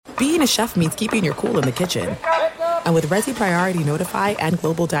being a chef means keeping your cool in the kitchen. And with Resi Priority Notify and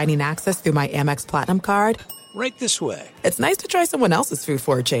Global Dining Access through my Amex Platinum card, right this way. It's nice to try someone else's food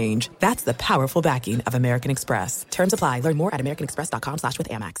for a change. That's the powerful backing of American Express. Terms apply. Learn more at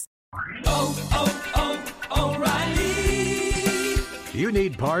americanexpress.com/withAmex. O'Reilly. You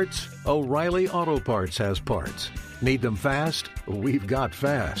need parts? O'Reilly Auto Parts has parts. Need them fast? We've got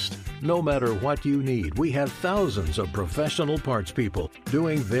fast. No matter what you need, we have thousands of professional parts people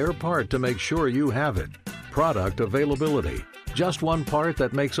doing their part to make sure you have it. Product availability. Just one part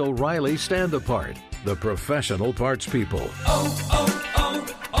that makes O'Reilly stand apart. The professional parts people.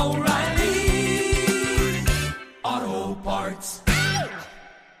 O'Reilly Auto Parts.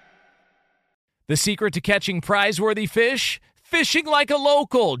 The secret to catching prize-worthy fish? Fishing like a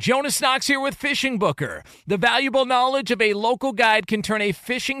local. Jonas Knox here with Fishing Booker. The valuable knowledge of a local guide can turn a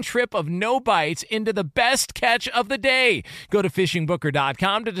fishing trip of no bites into the best catch of the day. Go to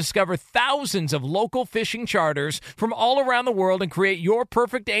fishingbooker.com to discover thousands of local fishing charters from all around the world and create your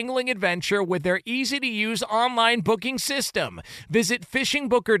perfect angling adventure with their easy-to-use online booking system. Visit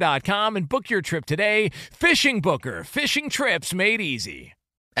fishingbooker.com and book your trip today. Fishing Booker. Fishing trips made easy.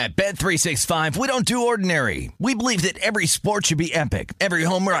 At Bet365, we don't do ordinary. We believe that every sport should be epic. Every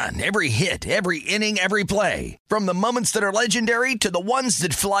home run, every hit, every inning, every play. From the moments that are legendary to the ones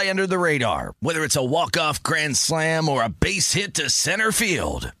that fly under the radar. Whether it's a walk-off grand slam or a base hit to center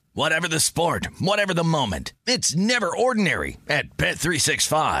field. Whatever the sport, whatever the moment. It's never ordinary at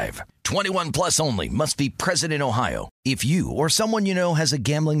Bet365. 21 plus only. Must be present in Ohio. If you or someone you know has a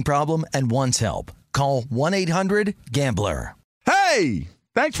gambling problem and wants help, call 1-800-GAMBLER. Hey!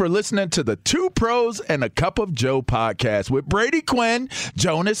 Thanks for listening to the Two Pros and a Cup of Joe podcast with Brady Quinn,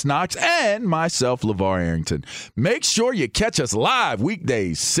 Jonas Knox, and myself, LeVar Arrington. Make sure you catch us live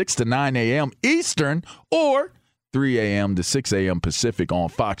weekdays 6 to 9 a.m. Eastern or 3 a.m. to 6 a.m. Pacific on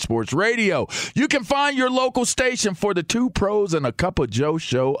Fox Sports Radio. You can find your local station for the Two Pros and a Cup of Joe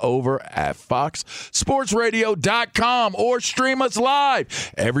show over at foxsportsradio.com or stream us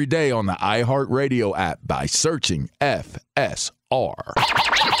live every day on the iHeartRadio app by searching FSR. Now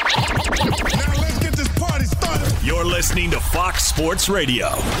let's get this party started. You're listening to Fox Sports Radio.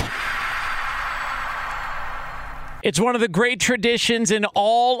 It's one of the great traditions in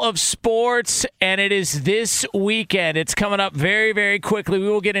all of sports, and it is this weekend. It's coming up very, very quickly. We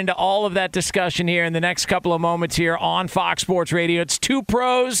will get into all of that discussion here in the next couple of moments here on Fox Sports Radio. It's Two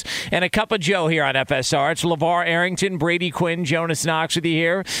Pros and a Cup of Joe here on FSR. It's LeVar Arrington, Brady Quinn, Jonas Knox with you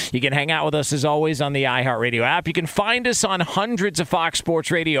here. You can hang out with us, as always, on the iHeartRadio app. You can find us on hundreds of Fox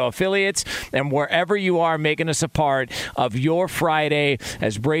Sports Radio affiliates, and wherever you are, making us a part of your Friday,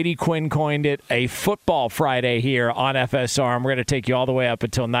 as Brady Quinn coined it, a football Friday here on FSR. And we're going to take you all the way up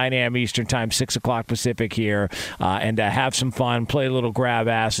until 9 a.m. Eastern Time, 6 o'clock Pacific here, and have some fun, play a little grab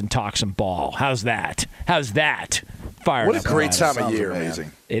ass, and talk some ball. How's that? Fire what up a great time of year, amazing.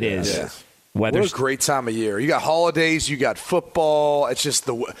 man. It is. Yeah. What a great time of year. You got holidays, you got football. It's just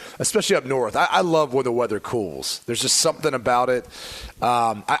especially up north. I love when the weather cools. There's just something about it.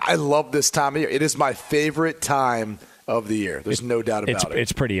 I love this time of year. It is my favorite time of the year. There's no doubt about it.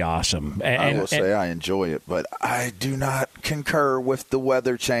 It's pretty awesome. I will say I enjoy it, but I do not concur with the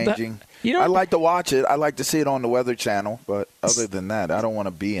weather changing. I like to watch it. I like to see it on the Weather Channel, but other than that, I don't want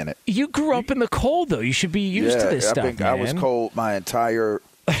to be in it. You grew up in the cold, though. You should be used to this stuff, man. I was cold my entire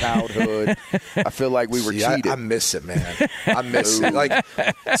childhood. I feel like we were cheated. I miss it, man. I miss it.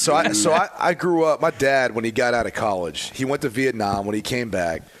 I grew up. My dad, when he got out of college, he went to Vietnam. When he came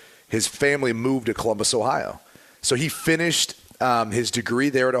back, his family moved to Columbus, Ohio. So he finished his degree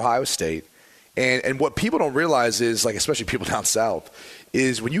there at Ohio State. And what people don't realize is, like, especially people down south,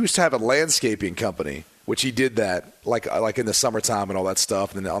 is when you used to have a landscaping company, which he did that, like in the summertime and all that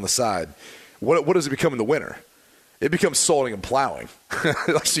stuff, and then on the side, what does it become in the winter? It becomes salting and plowing.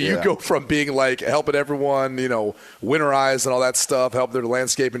 You go from being like helping everyone, winterize and all that stuff, help their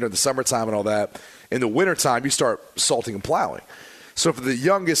landscaping during the summertime and all that. In the wintertime, you start salting and plowing. So for the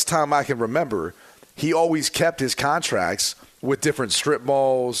youngest time I can remember, he always kept his contracts with different strip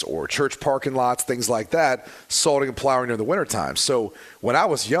malls or church parking lots, things like that, salting and plowing during the wintertime. So when I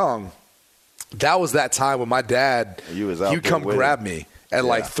was young, that was that time when my dad, he'd come grab me at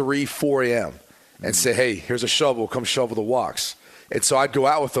like 3, 4 a.m. and say, hey, here's a shovel, come shovel the walks. And so I'd go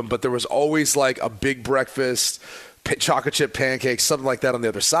out with him, but there was always like a big breakfast, chocolate chip pancakes, something like that on the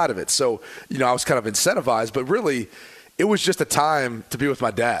other side of it. So, I was kind of incentivized, but really it was just a time to be with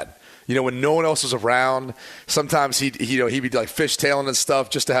my dad. You know, when no one else was around, sometimes he'd be like fishtailing and stuff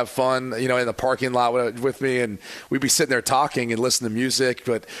just to have fun, you know, in the parking lot with me. And we'd be sitting there talking and listening to music.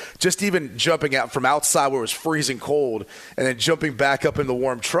 But just even jumping out from outside where it was freezing cold and then jumping back up in the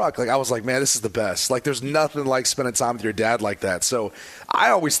warm truck, like I was like, man, this is the best. Like there's nothing like spending time with your dad like that. So I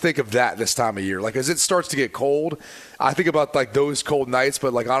always think of that this time of year. Like as it starts to get cold, I think about like those cold nights,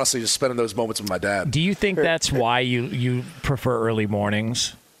 but like honestly just spending those moments with my dad. Do you think that's why you prefer early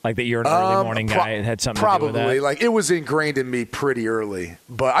mornings? Like that you're an early morning guy. It had something to do with that? Probably. Like it was ingrained in me pretty early.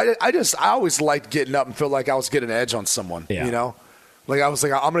 But I always liked getting up and felt like I was getting an edge on someone, you know? Like I was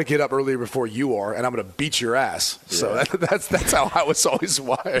like, I'm going to get up earlier before you are, and I'm going to beat your ass. Yeah. So that's how I was always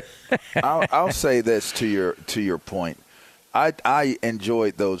wired. I'll say this to your point. I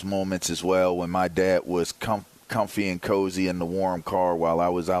enjoyed those moments as well when my dad was comfy and cozy in the warm car while I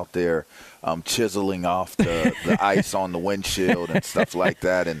was out there chiseling off the ice on the windshield and stuff like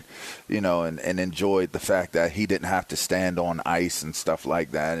that, and you know, and enjoyed the fact that he didn't have to stand on ice and stuff like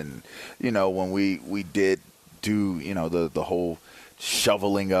that. And you know, when we did do, you know, the whole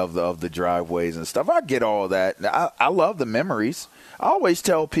shoveling of the driveways and stuff, I get all that. I love the memories. I always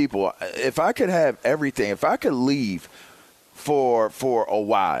tell people, if I could have everything, if I could leave for a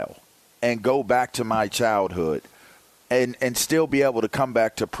while and go back to my childhood and still be able to come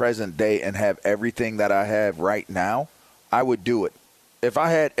back to present day and have everything that I have right now, I would do it. If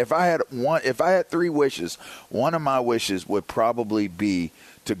I had 3 wishes, one of my wishes would probably be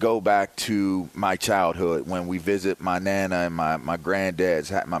to go back to my childhood when we visit my Nana and my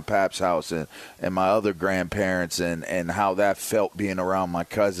granddad's, my pap's house and my other grandparents and how that felt being around my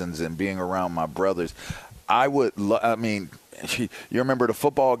cousins and being around my brothers. You remember the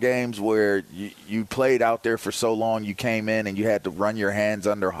football games where you played out there for so long, you came in and you had to run your hands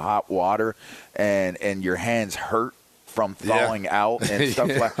under hot water and your hands hurt from thawing out and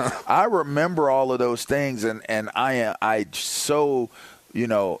stuff like that. I remember all of those things, and I so, you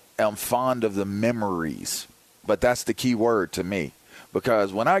know, am fond of the memories. But that's the key word to me,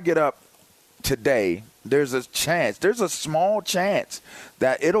 because when I get up today, there's a small chance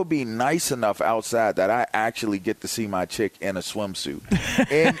that it'll be nice enough outside that I actually get to see my chick in a swimsuit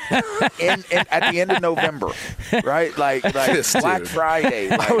at the end of November, right? Like Black Friday.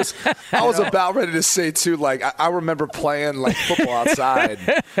 Like, I was about ready to say too. Like I remember playing like football outside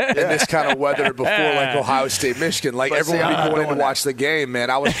in this kind of weather before like Ohio State, Michigan. Like everyone would be going in to watch the game. Man,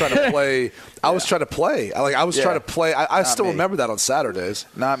 I was trying to play. I was trying to play. I still remember that on Saturdays.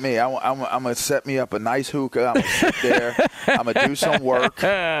 Not me. I'm gonna set me up a nice hookah. I'm gonna sit there. I'm gonna do some work.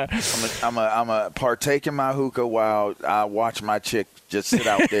 I'm gonna partake in my hookah while I watch my chick just sit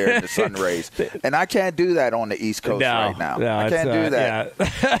out there in the sun rays. And I can't do that on the East Coast right now. No, I can't do that.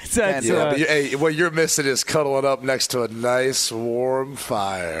 What you're missing is cuddling up next to a nice warm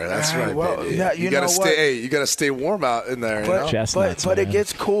fire. That's right, baby. Yeah, you gotta stay. Hey, you gotta stay warm out in there. But it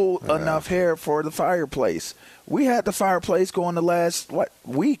gets cool enough here for the fireplace. We had the fireplace going the last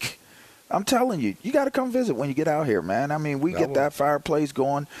week. I'm telling you, you got to come visit when you get out here, man. I mean, we get that fireplace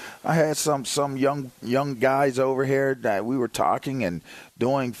going. I had some young guys over here that we were talking and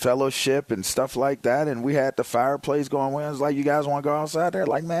doing fellowship and stuff like that, and we had the fireplace going. I was like, you guys want to go outside there?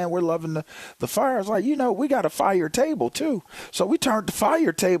 Like, man, we're loving the fire. I was like, you know, we got a fire table, too. So we turned the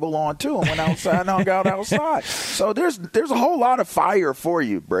fire table on, too, and went outside and hung out outside. So there's a whole lot of fire for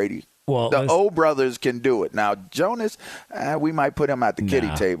you, Brady. Well, the O brothers can do it. Now, Jonas, we might put him at the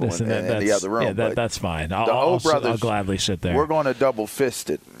kiddie table in the other room. Yeah, that's fine. The O brothers, I'll gladly sit there. We're going to double fist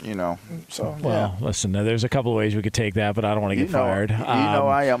it, you know. So, listen, there's a couple of ways we could take that, but I don't want to get fired. You know,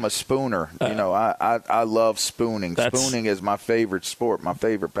 I am a spooner. You know, I love spooning. Spooning is my favorite sport, my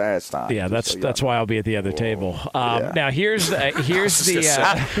favorite pastime. Yeah, that's why I'll be at the other table. Now, here's the. I'm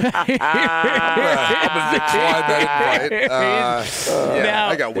gonna decline that invite.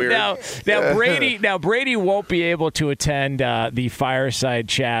 I got weird. Now Brady won't be able to attend the fireside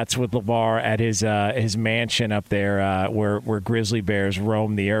chats with LeVar at his mansion up there where Grizzly Bears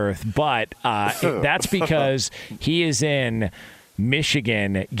roam the earth, but that's because he is in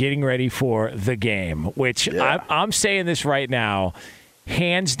Michigan getting ready for the game, which I'm saying this right now.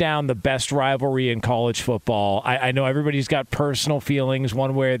 Hands down the best rivalry in college football. I know everybody's got personal feelings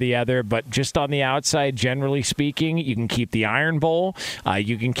one way or the other, but just on the outside, generally speaking, you can keep the Iron Bowl,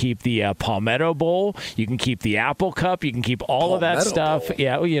 you can keep the Palmetto Bowl, you can keep the Apple Cup, you can keep all of that stuff. Bowl.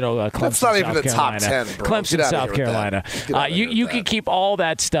 Yeah, you know, Clemson, that's not even South the Carolina. top 10, bro. Clemson, South Carolina. You can keep all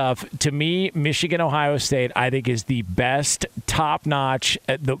that stuff. To me, Michigan, Ohio State, I think is the best, top-notch.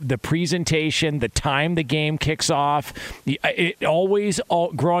 The presentation, the time the game kicks off, it always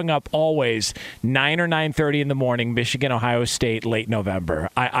growing up, always 9 or 9:30 in the morning, Michigan, Ohio State, late November.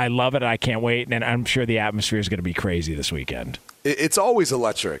 I love it. I can't wait, and I'm sure the atmosphere is going to be crazy this weekend. It's always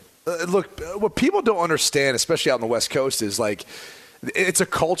electric. Look, what people don't understand, especially out on the West Coast, is like it's a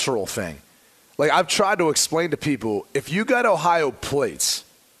cultural thing. Like I've tried to explain to people, if you got Ohio plates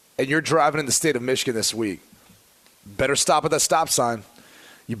and you're driving in the state of Michigan this week, better stop at that stop sign.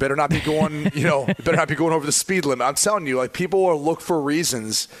 You better not be going, you better not be going over the speed limit. I'm telling you, like people will look for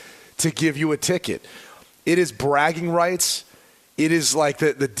reasons to give you a ticket. It is bragging rights. It is like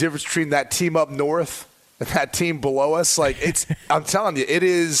the difference between that team up north and that team below us. Like I'm telling you, it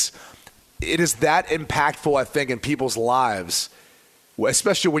is that impactful, I think, in people's lives,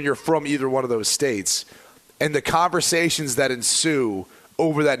 especially when you're from either one of those states, and the conversations that ensue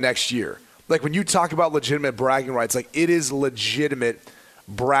over that next year. Like when you talk about legitimate bragging rights, like it is legitimate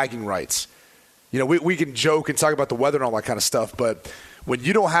bragging rights. We can joke and talk about the weather and all that kind of stuff, but when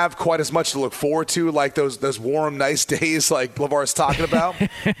you don't have quite as much to look forward to, like those warm, nice days like LeVar is talking about,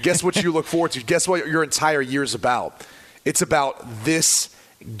 guess what you look forward to? Guess what your entire year's about? It's about this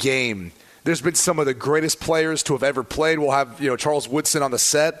game. There's been some of the greatest players to have ever played. We'll have Charles Woodson on the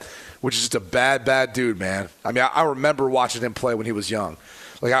set, which is just a bad dude, man. I mean, I remember watching him play when he was young.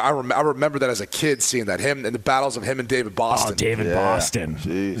 Like I remember that as a kid, seeing that him and the battles of him and David Boston. Oh, David Boston.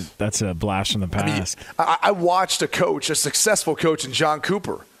 Jeez. That's a blast from the past. I mean, I watched a successful coach in John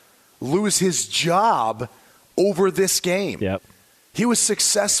Cooper, lose his job over this game. Yep. He was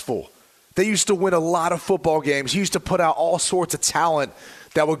successful. They used to win a lot of football games. He used to put out all sorts of talent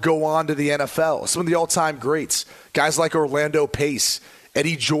that would go on to the NFL. Some of the all-time greats, guys like Orlando Pace,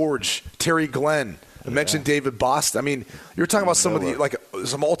 Eddie George, Terry Glenn. I mentioned David Boston. I mean, you're talking about some of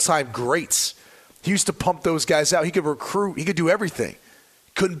some all-time greats. He used to pump those guys out. He could recruit. He could do everything.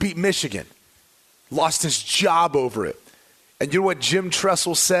 Couldn't beat Michigan. Lost his job over it. And you know what Jim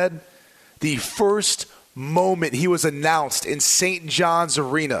Tressel said? The first moment he was announced in St. John's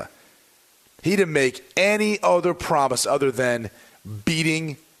Arena, he didn't make any other promise other than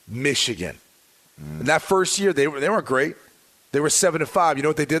beating Michigan. And that first year, they weren't great. They were 7-5. You know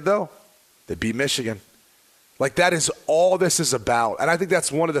what they did, though? They beat Michigan. Like, that is all this is about. And I think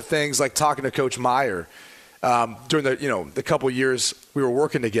that's one of the things, like talking to Coach Meyer during the couple of years we were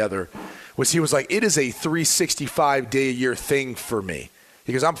working together, was he was like, it is a 365-day-a-year thing for me.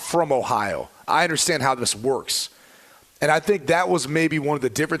 Because I'm from Ohio. I understand how this works. And I think that was maybe one of the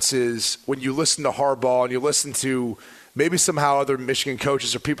differences when you listen to Harbaugh and you listen to maybe somehow other Michigan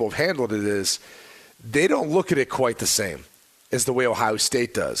coaches or people have handled it, is they don't look at it quite the same as the way Ohio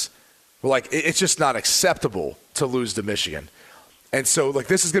State does. Like, it's just not acceptable to lose to Michigan. And so, like,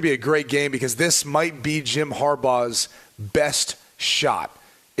 this is going to be a great game because this might be Jim Harbaugh's best shot.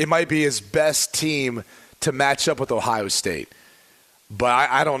 It might be his best team to match up with Ohio State. But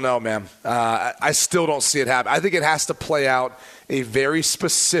I don't know, man. I still don't see it happen. I think it has to play out a very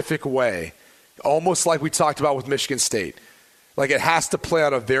specific way, almost like we talked about with Michigan State. Like, it has to play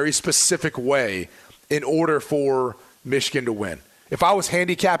out a very specific way in order for Michigan to win. If I was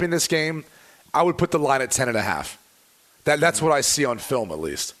handicapping this game, I would put the line at 10.5. That's what I see on film, at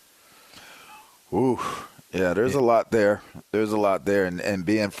least. Ooh, yeah, there's a lot there. There's a lot there. And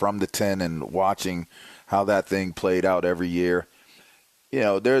being from the 10 and watching how that thing played out every year,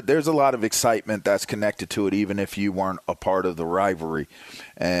 there's a lot of excitement that's connected to it, even if you weren't a part of the rivalry.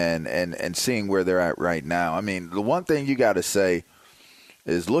 And seeing where they're at right now. I mean, the one thing you got to say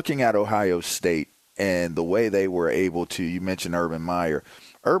is looking at Ohio State and the way they were able to, you mentioned Urban Meyer.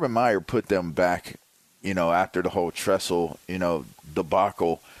 Urban Meyer put them back, after the whole Tressel,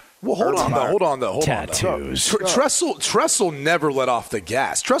 debacle. Well, hold on though. Tattoos. Tressel never let off the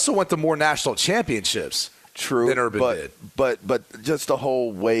gas. Tressel went to more national championships. True, than Urban did. But just the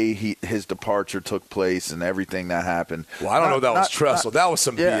whole way his departure took place and everything that happened. Well, I don't know if that was Tressel. That was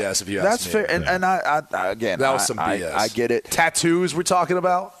some BS if you ask me. That's fair. And I again, that was some BS. I get it. Tattoos we're talking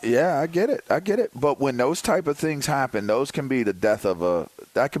about? Yeah, I get it. But when those type of things happen, those can be the death of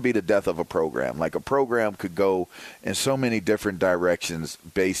a program. Like a program could go in so many different directions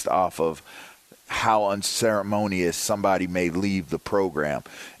based off of how unceremonious somebody may leave the program.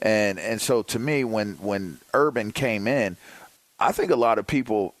 And so to me, when Urban came in, I think a lot of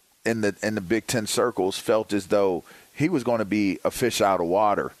people in the Big Ten circles felt as though he was going to be a fish out of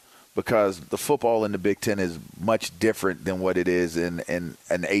water because the football in the Big Ten is much different than what it is in an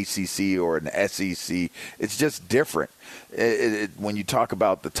ACC or an SEC. It's just different. When you talk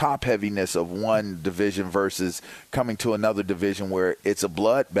about the top heaviness of one division versus coming to another division where it's a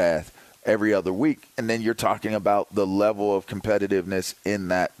bloodbath every other week, and then you're talking about the level of competitiveness in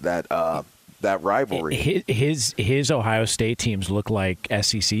that that rivalry. His Ohio State teams look like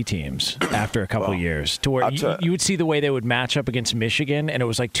SEC teams after a couple of years, to where you would see the way they would match up against Michigan, and it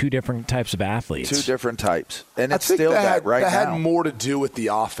was like two different types of athletes. Two different types. And it's I think still that right now. That had more to do with the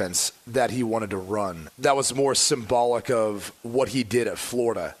offense that he wanted to run. That was more symbolic of what he did at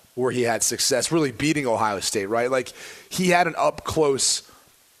Florida, where he had success really beating Ohio State, right? Like, he had an up-close,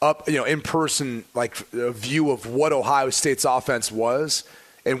 in-person, like, view of what Ohio State's offense was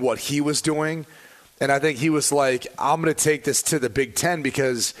and what he was doing. And I think he was like, I'm going to take this to the Big Ten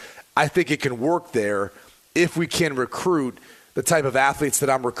because I think it can work there if we can recruit the type of athletes that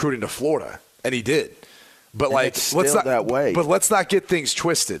I'm recruiting to Florida. And he did. But and it's still that way. But let's not get things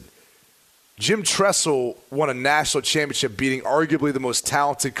twisted. Jim Tressel won a national championship beating arguably the most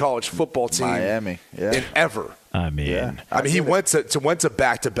talented college football team Miami, in ever. I mean, he went to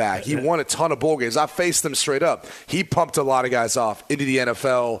back-to-back. He won a ton of bowl games. I faced them straight up. He pumped a lot of guys off into the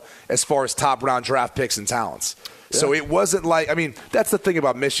NFL as far as top-round draft picks and talents. Yeah. So it wasn't like – that's the thing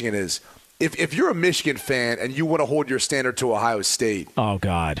about Michigan is if you're a Michigan fan and you want to hold your standard to Ohio State – oh,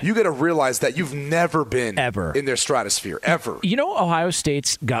 God. You got to realize that you've never been ever in their stratosphere, ever. You know, Ohio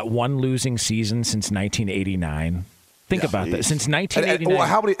State's got one losing season since 1989. Think about that. Since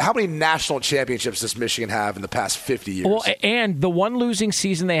 1989. How many national championships does Michigan have in the past 50 years? Well, and the one losing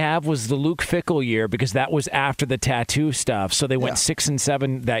season they have was the Luke Fickell year because that was after the tattoo stuff. So they went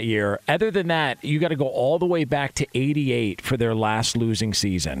 6-7 that year. Other than that, you got to go all the way back to 88 for their last losing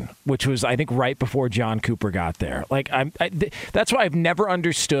season, which was, I think, right before John Cooper got there. Like, that's why I've never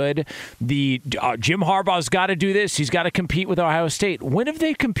understood the Jim Harbaugh's got to do this. He's got to compete with Ohio State. When have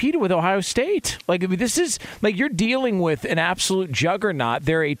they competed with Ohio State? Like, this is like you're dealing with an absolute juggernaut.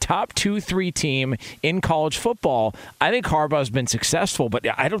 They're a top 2-3 team in college football. I think Harbaugh's been successful, but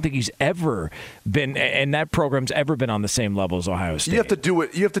I don't think he's ever been, and that program's ever been on the same level as Ohio State. You have to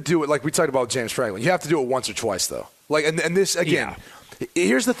do it like we talked about James Franklin. You have to do it once or twice, though. Like, and this, again,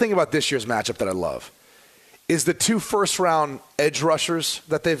 here's the thing about this year's matchup that I love. Is the 2 first-round edge rushers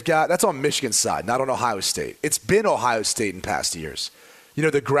that they've got, that's on Michigan's side, not on Ohio State. It's been Ohio State in past years. You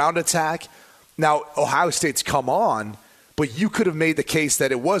know, the ground attack. Now, Ohio State's come on, but you could have made the case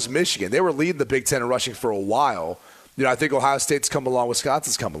that it was Michigan. They were leading the Big Ten in rushing for a while. You know, I think Ohio State's come along,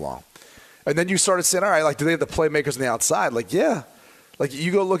 Wisconsin's come along. And then you started saying, all right, like, do they have the playmakers on the outside? Like, yeah. Like,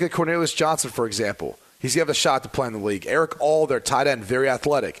 you go look at Cornelius Johnson, for example. He's going to have a shot to play in the league. Eric All, their tight end, very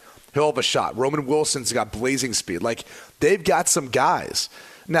athletic. He'll have a shot. Roman Wilson's got blazing speed. Like, they've got some guys.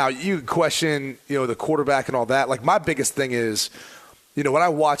 Now, you can question, the quarterback and all that. Like, my biggest thing is, when I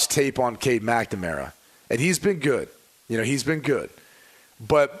watch tape on Cade McNamara, and he's been good. He's been good.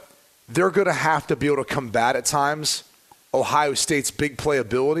 But they're going to have to be able to combat at times Ohio State's big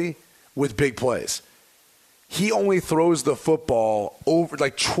playability with big plays. He only throws the football over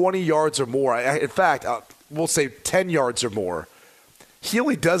like 20 yards or more. In fact, we'll say 10 yards or more. He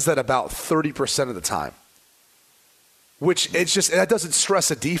only does that about 30% of the time, which that doesn't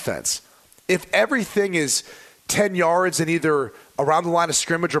stress a defense. If everything is 10 yards and either around the line of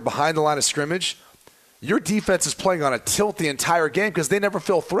scrimmage or behind the line of scrimmage, your defense is playing on a tilt the entire game because they never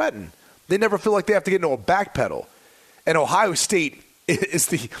feel threatened. They never feel like they have to get into a back pedal. And Ohio State is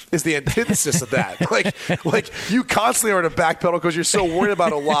the antithesis of that. like you constantly are in a back pedal because you're so worried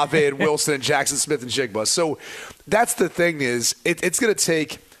about Olave and Wilson and Jackson Smith and Jigba. So that's the thing is it's going to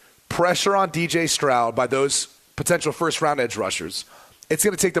take pressure on DJ Stroud by those potential first-round edge rushers. It's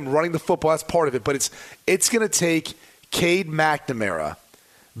going to take them running the football. That's part of it. But it's going to take Cade McNamara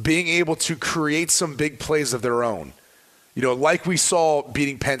being able to create some big plays of their own. Like we saw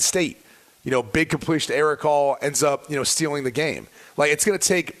beating Penn State. Big completion to Eric All ends up, stealing the game. Like, it's going to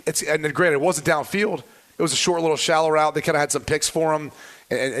take – and granted, it wasn't downfield. It was a short little shallow route. They kind of had some picks for him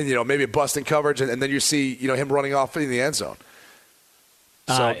and maybe a busting coverage. And then you see, him running off in the end zone.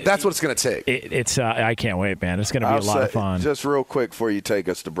 So that's what it's going to take. I can't wait, man. It's going to be a lot of fun. Just real quick before you take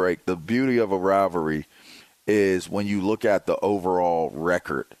us to break, the beauty of a rivalry is when you look at the overall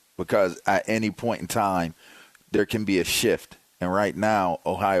record, because at any point in time there can be a shift. And right now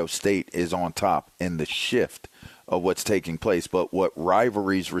Ohio State is on top in the shift of what's taking place. But what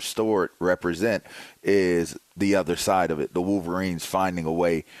rivalries represent is the other side of it, the Wolverines finding a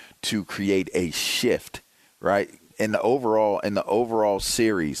way to create a shift, right? In the overall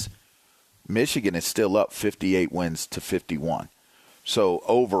series, Michigan is still up 58 wins to 51. So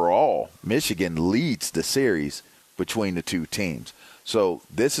overall, Michigan leads the series between the two teams. So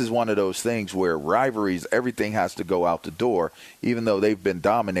this is one of those things where rivalries, everything has to go out the door, even though they've been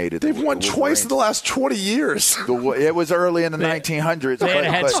dominated. They've won twice in the last 20 years. It was early in the 1900s. They had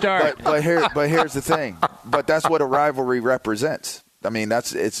a head start. But here's the thing. But that's what a rivalry represents. I mean,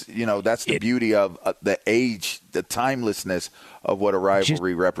 that's the beauty of the age, the timelessness of what a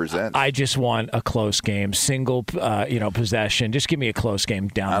rivalry represents. I just want a close game, single, possession. Just give me a close game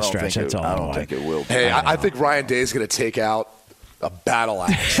down the stretch. That's all I don't think it will be. Hey, I think Ryan Day is going to take out a battle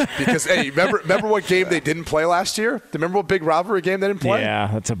axe because hey, remember what game they didn't play last year? Remember what big rivalry game they didn't play? Yeah,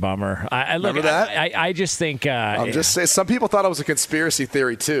 that's a bummer. Remember that? I just think I'm just saying. Some people thought it was a conspiracy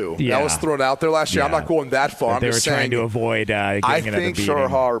theory too. Yeah. That was thrown out there last year. Yeah. I'm not going that far. They I'm were just trying saying, to avoid. I think Shar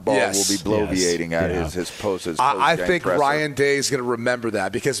Harbaugh will be bloviating at his post. I think presser. Ryan Day is going to remember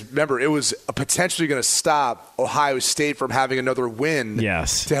that because remember it was potentially going to stop Ohio State from having another win.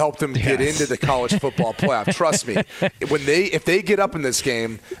 Yes. To help them get into the college football playoff. Trust me, if they get up in this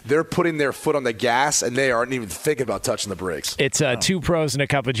game, they're putting their foot on the gas and they aren't even thinking about touching the brakes. It's Two Pros and a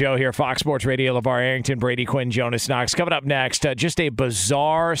Cup of Joe here. Fox Sports Radio, LeVar Arrington, Brady Quinn, Jonas Knox. Coming up next, just a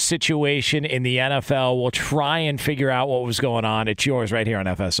bizarre situation in the NFL. We'll try and figure out what was going on. It's yours right here on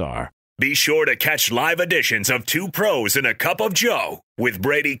FSR. Be sure to catch live editions of Two Pros and a Cup of Joe with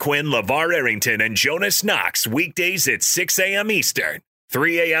Brady Quinn, LeVar Arrington, and Jonas Knox weekdays at 6 a.m. Eastern,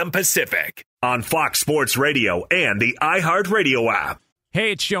 3 a.m. Pacific on Fox Sports Radio and the iHeartRadio app.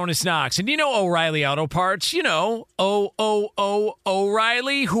 Hey, it's Jonas Knox, and you know O'Reilly Auto Parts,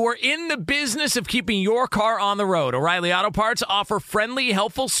 O'Reilly, who are in the business of keeping your car on the road. O'Reilly Auto Parts offer friendly,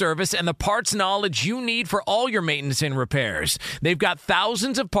 helpful service and the parts knowledge you need for all your maintenance and repairs. They've got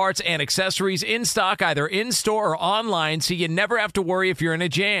thousands of parts and accessories in stock, either in-store or online, so you never have to worry if you're in a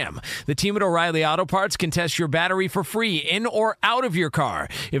jam. The team at O'Reilly Auto Parts can test your battery for free, in or out of your car.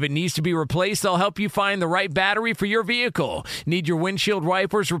 If it needs to be replaced, they'll help you find the right battery for your vehicle. Need your windshield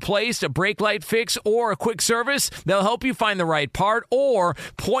wipers replaced, a brake light fix, or a quick service? They'll help you find the right part or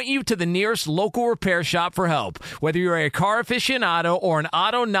point you to the nearest local repair shop for help. Whether you're a car aficionado or an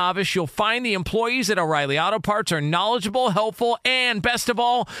auto novice, you'll find the employees at O'Reilly Auto Parts are knowledgeable, helpful, and best of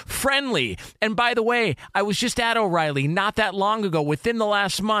all, friendly. And by the way, I was just at O'Reilly not that long ago, within the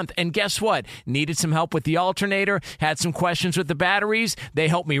last month, and guess what? Needed some help with the alternator, had some questions with the batteries. They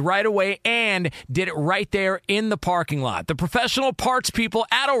helped me right away and did it right there in the parking lot. The professional parts people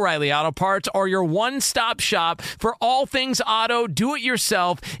at O'Reilly Auto Parts are your one-stop shop for all things auto,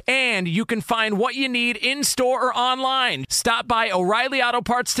 do-it-yourself, and you can find what you need in-store or online. Stop by O'Reilly Auto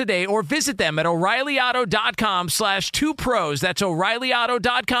Parts today or visit them at O'ReillyAuto.com/2pros. That's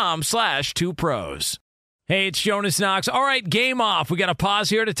O'ReillyAuto.com/2pros. Hey, it's Jonas Knox. All right, game off. We got to pause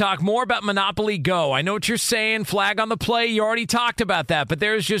here to talk more about Monopoly Go. I know what you're saying, flag on the play. You already talked about that, but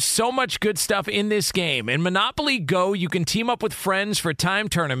there's just so much good stuff in this game. In Monopoly Go, you can team up with friends for time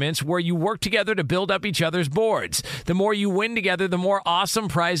tournaments where you work together to build up each other's boards. The more you win together, the more awesome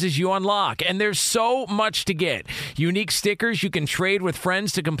prizes you unlock. And there's so much to get. Unique stickers you can trade with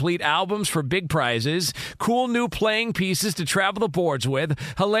friends to complete albums for big prizes. Cool new playing pieces to travel the boards with.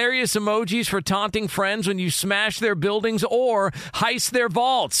 Hilarious emojis for taunting friends when you smash their buildings or heist their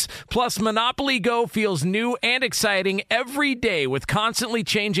vaults. Plus, Monopoly Go feels new and exciting every day with constantly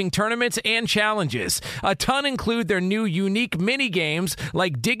changing tournaments and challenges. A ton include their new unique mini games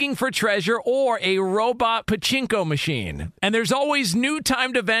like digging for treasure or a robot pachinko machine. And there's always new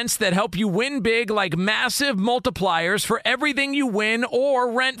timed events that help you win big, like massive multipliers for everything you win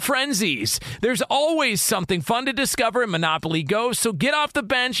or rent frenzies. There's always something fun to discover in Monopoly Go, so get off the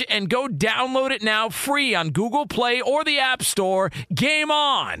bench and go download it now free on Google Play or the App Store. Game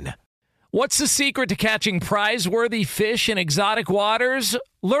on! What's the secret to catching prize-worthy fish in exotic waters?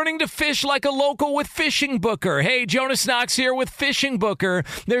 Learning to fish like a local with Fishing Booker. Hey, Jonas Knox here with Fishing Booker.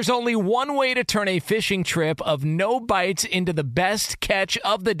 There's only one way to turn a fishing trip of no bites into the best catch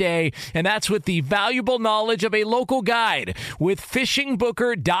of the day, and that's with the valuable knowledge of a local guide. With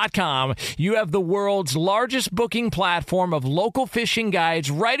FishingBooker.com, you have the world's largest booking platform of local fishing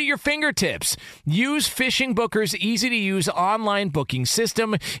guides right at your fingertips. Use Fishing Booker's easy-to-use online booking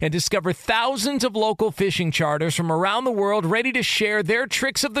system and discover thousands of local fishing charters from around the world ready to share their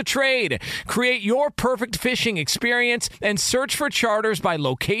tricks of the trade. Create your perfect fishing experience and search for charters by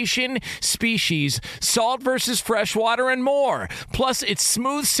location, species, salt versus freshwater, and more. Plus, it's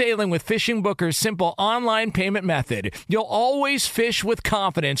smooth sailing with Fishing Booker's simple online payment method. You'll always fish with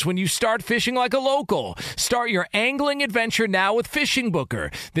confidence when you start fishing like a local. Start your angling adventure now with Fishing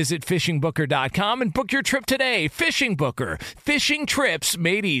Booker. Visit FishingBooker.com and book your trip today. Fishing Booker. Fishing trips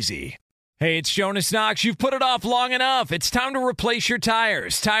made easy. Hey, it's Jonas Knox. You've put it off long enough. It's time to replace your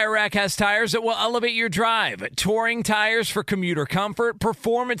tires. Tire Rack has tires that will elevate your drive. Touring tires for commuter comfort,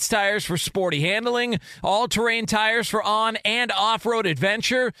 performance tires for sporty handling, all-terrain tires for on- and off-road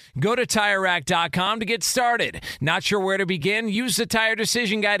adventure. Go to TireRack.com to get started. Not sure where to begin? Use the Tire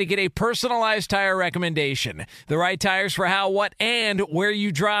Decision Guide to get a personalized tire recommendation. The right tires for how, what, and where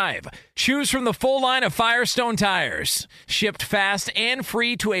you drive. Choose from the full line of Firestone tires. Shipped fast and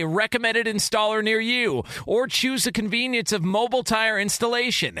free to a recommended installer near you, or choose the convenience of mobile tire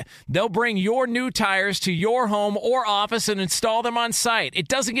installation. They'll bring your new tires to your home or office and install them on site. It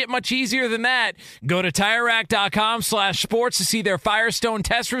doesn't get much easier than that. Go to TireRack.com/sports to see their Firestone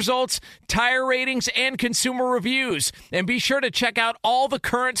test results, tire ratings, and consumer reviews. And be sure to check out all the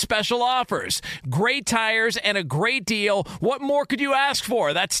current special offers. Great tires and a great deal. What more could you ask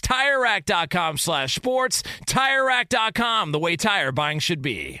for? That's TireRack.com/sports. TireRack.com, the way tire buying should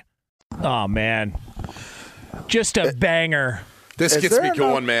be. Oh, man. Just a banger. This gets me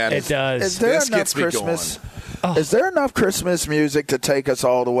going, man. It does. Is there This enough gets me Christmas? going. Is there enough Christmas music to take us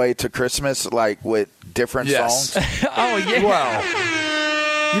all the way to Christmas, like with different Yes. songs? Oh, yeah.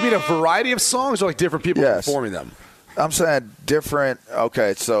 Well, you mean a variety of songs or like different people Yes. performing them? I'm saying different.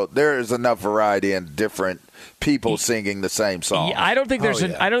 Okay, so there is enough variety in different people singing the same song. Yeah, I don't think there's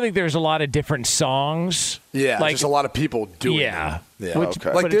yeah. I don't think there's a lot of different songs. Yeah, like there's a lot of people doing yeah. them. Yeah. Which-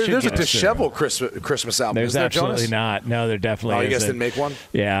 Okay. Like but it should there's a get us through. disheveled Christmas album. There's isn't there, absolutely Jonas? not. No, there definitely Oh, you guys isn't. didn't make one?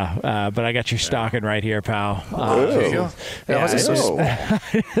 Yeah, but I got your stocking right here, pal. There you go. Yeah, How's it's this? Ew.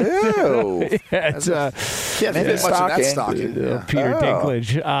 Ew. it's Can't Maybe fit much in that stocking. stocking. Peter Oh.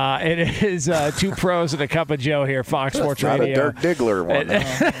 Dinklage. It is Two Pros and a Cup of Joe here, Fox Sports Not Radio. a Dirk Diggler one.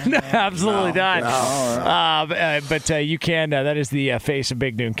 No, absolutely not. But you can. That is the face of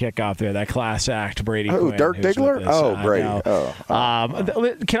Big Noon kickoff there. That class act, Brady. Who, Quinn, Dirk who's Diggler? with us. Oh, I Brady. know. Oh.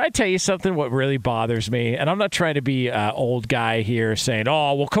 Can I tell you something? What really bothers me, and I'm not trying to be old guy here, saying,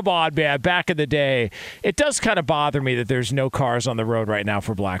 "Oh, well, come on, man." Back in the day, it does kind of bother me that there's no cars on the road right now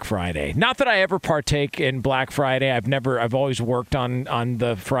for Black Friday. Not that I ever partake in Black Friday. I've always worked on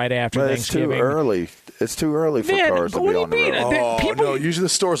the Friday after But it's Thanksgiving. too early. It's too early for Man, cars to what be do you on the mean? road. Oh, People- no, usually the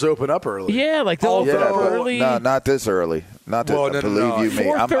stores open up early. Yeah, like they'll Yeah, open up but early. no, not this early. Not this. Well, no, believe no. you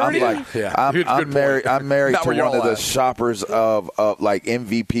me. I'm 4:30? like, Yeah. I'm Good married. point. I'm married Not to where you're one of all the at. shoppers of like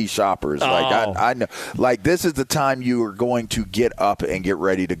MVP shoppers. Like Oh. I know. Like this is the time you are going to get up and get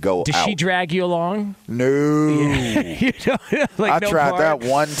ready to go Does out. she drag you along? No. You know, like I no tried part? that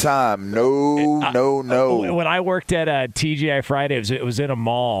one time. No. When I worked at TGI Friday, it was in a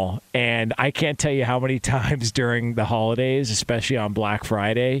mall, and I can't tell you how many times during the holidays, especially on Black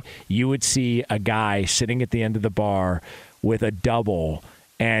Friday, you would see a guy sitting at the end of the bar with a double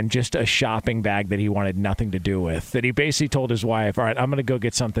and just a shopping bag that he wanted nothing to do with. That he basically told his wife, "All right, I'm going to go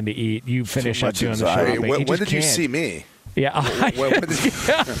get something to eat. You finish up much doing the anxiety. shopping." When He just did you can't. see me? Yeah, When did you-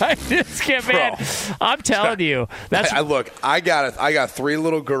 I just can't, man. I'm telling you, that's I got 3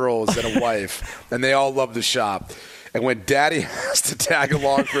 little girls and a wife, and they all love to shop. And when Daddy has to tag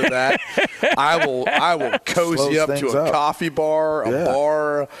along for that, I will cozy Slows up to things a up. coffee bar, a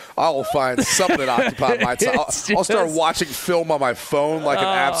bar. I will find something that occupies my time. I'll start watching film on my phone like an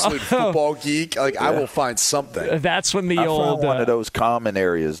absolute football geek. Like I will find something. that's when the I old found one of those common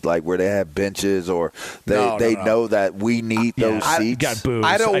areas, like where they have benches, or they No. know that we need those seats. got booze.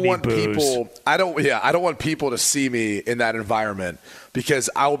 I don't need want booze. people. I don't want people to see me in that environment because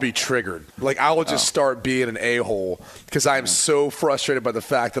I will be triggered. Like I will just start being an a-hole because I am so frustrated by the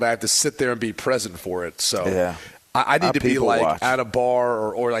fact that I have to sit there and be present for it. So Yeah. I need to be people like watch. at a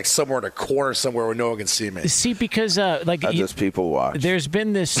bar or like somewhere in a corner somewhere where no one can see me. See, because like I just people watch. there's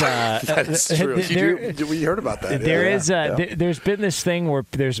been this. That's true. We heard about that. There's been this thing where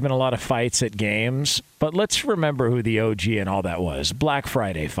there's been a lot of fights at games, but let's remember who the OG and all that was. Black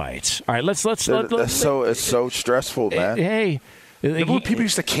Friday fights. All right, let's it's so stressful, man. Hey. Remember when people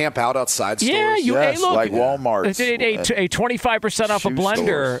used to camp out outside stores? Yeah, Yes, hey, look, like Walmart. A 25% off a Shoe blender,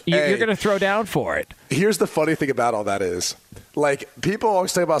 stores. you're Hey. going to throw down for it. Here's the funny thing about all that is, like, people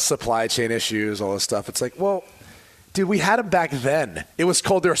always talk about supply chain issues, all this stuff. It's like, well, dude, we had them back then. It was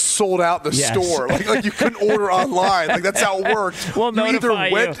called they're sold out in the Yes. store. Like you couldn't order online. Like that's how it worked. We'll notify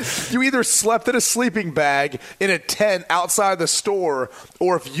you either slept in a sleeping bag in a tent outside the store,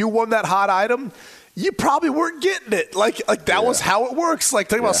 or if you won that hot item, you probably weren't getting it. Like that was how it works. Like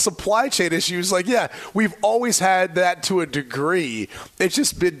talking about supply chain issues. Like, yeah, we've always had that to a degree. It's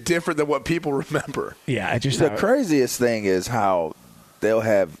just been different than what people remember. Yeah, I just The craziest thing is how they'll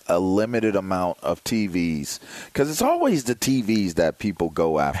have a limited amount of TVs because it's always the TVs that people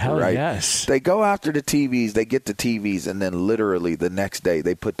go after, Hell right? Yes. They go after the TVs, they get the TVs, and then literally the next day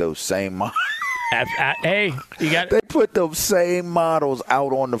they put those same Hey, you got They put those same models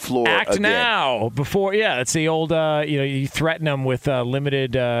out on the floor. Act again. now before. Yeah, it's the old. You threaten them with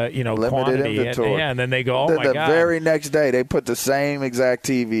limited. Limited quantity. inventory. And then they go, the my God. The very next day, they put the same exact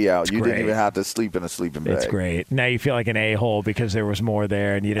TV out. It's you great. didn't even have to sleep in a sleeping bag. It's great. Now you feel like an a-hole because there was more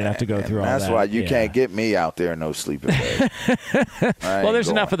there, and you didn't have to go through all that. That's why you can't get me out there in no sleeping bag. Well, there's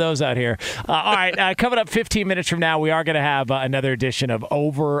enough of those out here. All right, coming up 15 minutes from now, we are going to have another edition of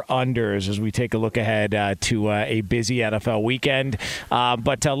Over-Unders as we take a look ahead to a busy NFL weekend.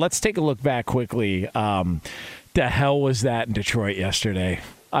 But let's take a look back quickly. The hell was that in Detroit yesterday?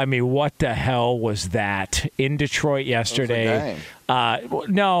 I mean, what the hell was that in Detroit yesterday?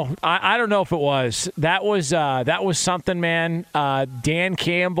 No, I don't know if it was. That was something, man. Dan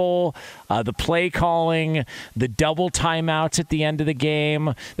Campbell, the play calling, the double timeouts at the end of the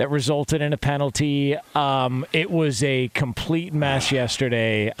game that resulted in a penalty. It was a complete mess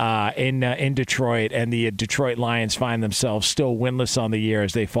yesterday in Detroit, and the Detroit Lions find themselves still winless on the year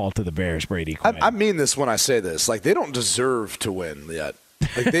as they fall to the Bears. Brady Quinn. I mean this when I say this. Like, they don't deserve to win yet.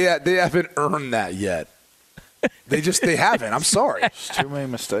 Like they haven't earned that yet. They haven't. I'm sorry. It's too many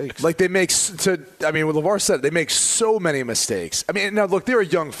mistakes. Like what LeVar said, they make so many mistakes. I mean, now look, they're a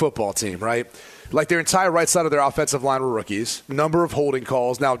young football team, right? Like, their entire right side of their offensive line were rookies. Number of holding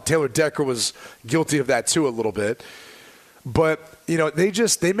calls. Now, Taylor Decker was guilty of that too a little bit. But,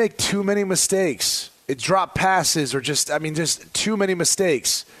 they make too many mistakes. It drop passes or just too many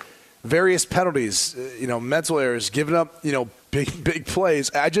mistakes. Various penalties, mental errors, giving up, big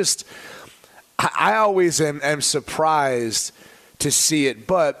plays. I always am surprised to see it,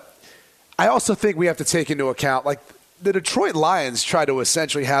 but I also think we have to take into account, like, the Detroit Lions tried to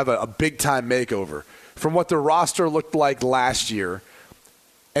essentially have a big-time makeover from what their roster looked like last year,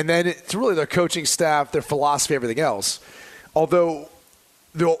 and then it's really their coaching staff, their philosophy, everything else. Although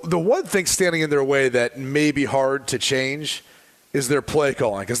the one thing standing in their way that may be hard to change is their play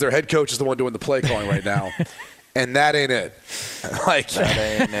calling, because their head coach is the one doing the play calling right now. And that ain't it. Like,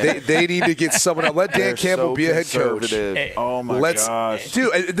 they need to get someone else. Let Dan Campbell be a head coach. Oh, my gosh.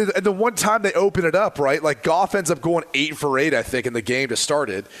 Dude, and the one time they open it up, right? Like, Goff ends up going 8 for 8, I think, in the game to start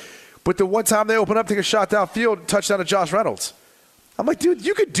it. But the one time they open up, take a shot downfield, touchdown to Josh Reynolds. I'm like, dude,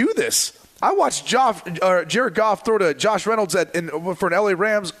 you could do this. I watched Jared Goff throw to Josh Reynolds for an LA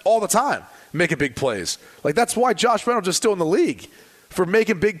Rams all the time, making big plays. Like, that's why Josh Reynolds is still in the league, for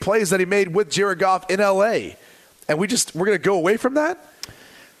making big plays that he made with Jared Goff in LA. And we're going to go away from that?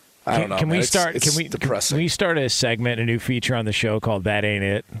 I don't know. Can we start a segment, a new feature on the show called That Ain't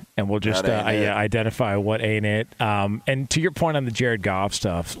It? And we'll just identify what ain't it. And to your point on the Jared Goff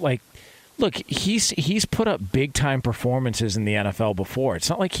stuff, like, look, he's put up big-time performances in the NFL before. It's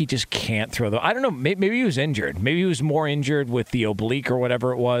not like he just can't throw I don't know, maybe he was injured. Maybe he was more injured with the oblique or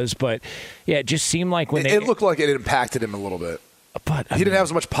whatever it was. But, yeah, it just seemed like it looked like it impacted him a little bit. But he didn't have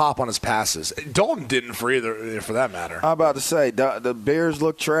as much pop on his passes. Dalton didn't for that matter. I'm about to say, the Bears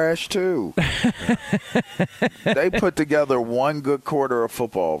look trash, too. They put together one good quarter of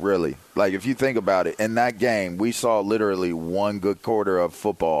football, really. Like, if you think about it, in that game, we saw literally one good quarter of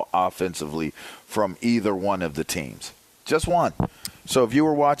football offensively from either one of the teams. Just one. So if you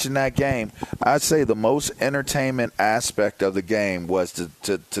were watching that game, I'd say the most entertainment aspect of the game was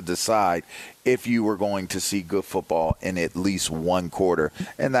to decide if you were going to see good football in at least one quarter.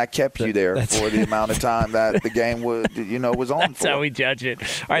 And that kept you there for the amount of time that the game was on That's for. how we judge it.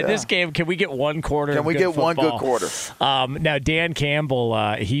 All right, This game, can we get one quarter? Can we get one good quarter? Now, Dan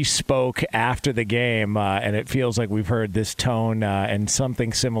Campbell, he spoke after the game, and it feels like we've heard this tone and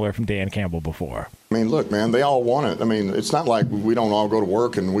something similar from Dan Campbell before. I mean, look, man, they all want it. I mean, it's not like we don't all go to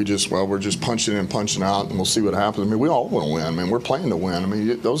work and we're just punching in and punching out and we'll see what happens. I mean, we all want to win. I mean, we're playing to win. I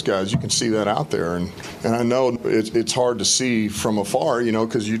mean, those guys, you can see that out there. And I know it's hard to see from afar,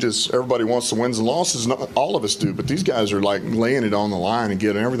 because everybody wants the wins and losses. All of us do. But these guys are like laying it on the line and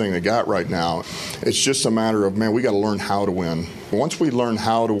getting everything they got right now. It's just a matter of, man, we got to learn how to win. Once we learn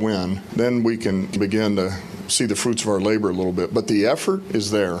how to win, then we can begin to see the fruits of our labor a little bit. But the effort is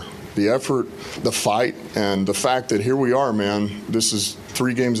there. The effort, the fight, and the fact that here we are, man, this is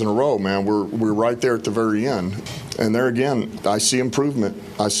 3 games in a row, man. We're right there at the very end. And there again, I see improvement.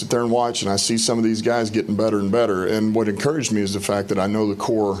 I sit there and watch, and I see some of these guys getting better and better. And what encouraged me is the fact that I know the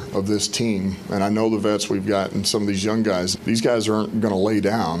core of this team, and I know the vets we've got and some of these young guys. These guys aren't going to lay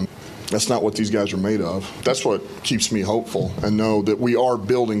down. That's not what these guys are made of. That's what keeps me hopeful and know that we are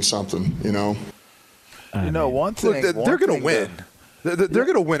building something, One thing. Look, they're going to win. They're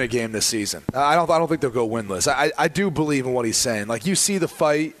going to win a game this season. I don't think they'll go winless. I do believe in what he's saying. Like, you see the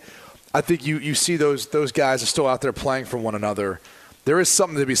fight. I think you see those guys are still out there playing for one another. There is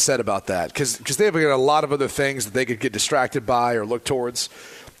something to be said about that because they've got a lot of other things that they could get distracted by or look towards.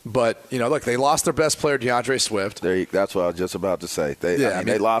 But, look, they lost their best player, DeAndre Swift. That's what I was just about to say.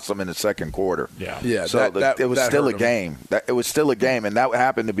 They lost him in the second quarter. Yeah. So it was still a game. It was still a game, and that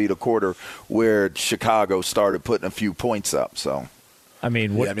happened to be the quarter where Chicago started putting a few points up. So,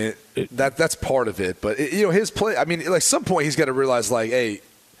 that's part of it. But his play. Like some point he's got to realize, like, hey,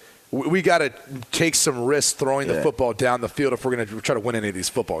 we got to take some risks throwing the football down the field if we're going to try to win any of these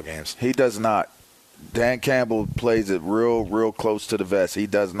football games. He does not. Dan Campbell plays it real close to the vest. He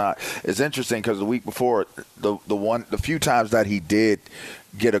does not. It's interesting because the week before, the few times that he did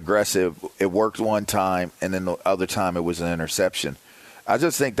get aggressive, it worked one time, and then the other time it was an interception. I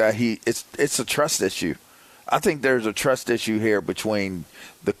just think that it's a trust issue. I think there's a trust issue here between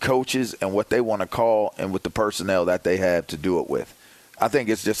the coaches and what they want to call and with the personnel that they have to do it with. I think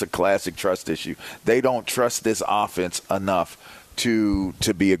it's just a classic trust issue. They don't trust this offense enough to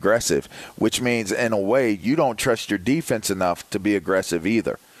be aggressive, which means in a way you don't trust your defense enough to be aggressive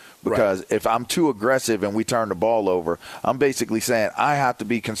either. Because if I'm too aggressive and we turn the ball over, I'm basically saying I have to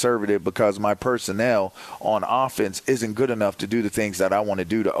be conservative because my personnel on offense isn't good enough to do the things that I want to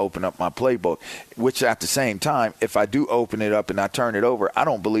do to open up my playbook, which at the same time, if I do open it up and I turn it over, I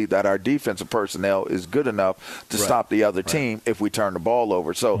don't believe that our defensive personnel is good enough to stop the other team if we turn the ball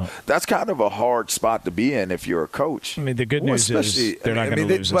over. So that's kind of a hard spot to be in if you're a coach. I mean, the good news is they're not going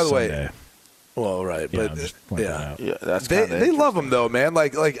to lose this Sunday. Well, right, but that's they love him though, man.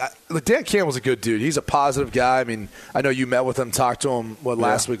 Like Dan Campbell's a good dude. He's a positive guy. I mean, I know you met with him, talked to him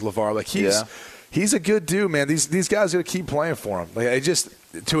last week, LeVar. Like he's a good dude, man. These guys are gonna keep playing for him. Like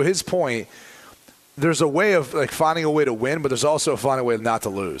to his point, there's a way of like finding a way to win, but there's also finding a way not to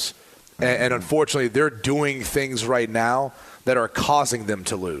lose. And unfortunately, they're doing things right now that are causing them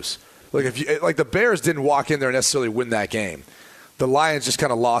to lose. Like the Bears didn't walk in there and necessarily win that game. The Lions just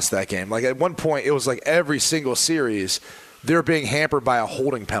kind of lost that game. Like at one point, it was like every single series, they're being hampered by a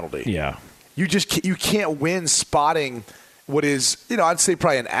holding penalty. Yeah, you can't win spotting what is I'd say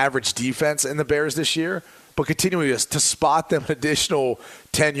probably an average defense in the Bears this year, but continuing to spot them an additional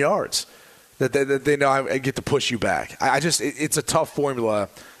 10 yards that they know I get to push you back. It's a tough formula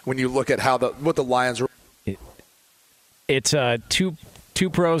when you look at what the Lions are. It's two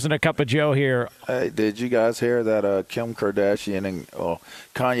pros and a cup of Joe here. Hey, did you guys hear that Kim Kardashian and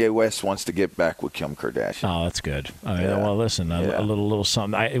Kanye West wants to get back with Kim Kardashian? Oh, that's good. Well, listen, a little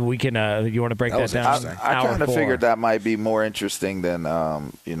something. We can. You want to break that down? I kind of figured that might be more interesting than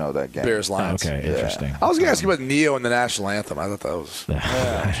that game. Bears Lions. Okay, interesting. I was going to ask you about Neo and the national anthem. I thought that was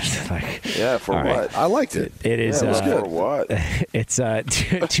for what? Right. I liked it. It is good. For what? It's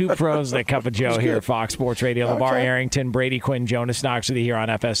two pros and a cup of Joe here at Fox Sports Radio. LeVar Arrington, Brady Quinn, Jonas Knox with you here on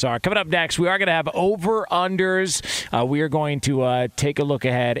FSR. Coming up next, we are going to have over-unders. We are going to take a look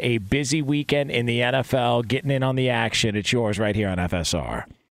ahead. A busy weekend in the NFL, getting in on the action. It's yours right here on FSR.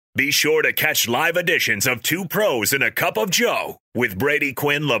 Be sure to catch live editions of Two Pros and a Cup of Joe with Brady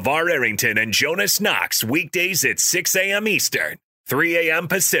Quinn, LeVar Arrington, and Jonas Knox weekdays at 6 a.m. Eastern, 3 a.m.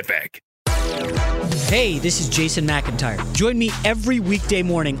 Pacific. Hey, this is Jason McIntyre. Join me every weekday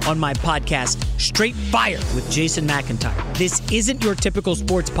morning on my podcast, Straight Fire with Jason McIntyre. This isn't your typical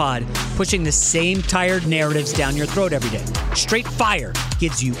sports pod pushing the same tired narratives down your throat every day. Straight Fire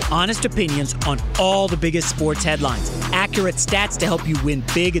gives you honest opinions on all the biggest sports headlines, accurate stats to help you win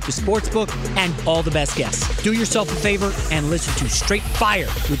big at the sportsbook, and all the best guests. Do yourself a favor and listen to Straight Fire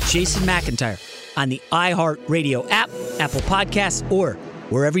with Jason McIntyre on the iHeartRadio app, Apple Podcasts, or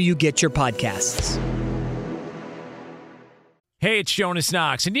wherever you get your podcasts. Hey, it's Jonas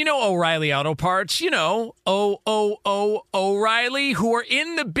Knox, and you know O'Reilly Auto Parts. You know, O'Reilly, who are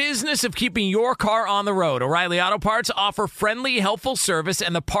in the business of keeping your car on the road. O'Reilly Auto Parts offer friendly, helpful service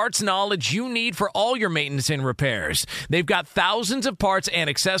and the parts knowledge you need for all your maintenance and repairs. They've got thousands of parts and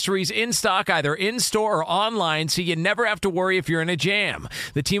accessories in stock, either in-store or online, so you never have to worry if you're in a jam.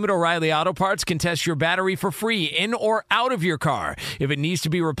 The team at O'Reilly Auto Parts can test your battery for free, in or out of your car. If it needs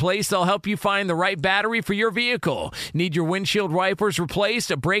to be replaced, they'll help you find the right battery for your vehicle. Need your windshield wipers replaced,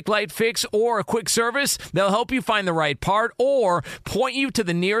 a brake light fix, or a quick service? They'll help you find the right part or point you to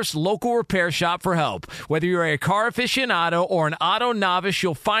the nearest local repair shop for help. Whether you're a car aficionado or an auto novice,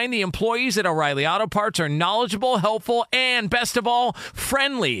 you'll find the employees at O'Reilly Auto Parts are knowledgeable, helpful, and best of all,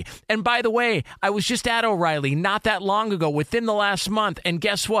 friendly. And by the way, I was just at O'Reilly not that long ago, within the last month, and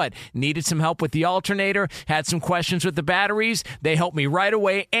guess what? Needed some help with the alternator, had some questions with the batteries. They helped me right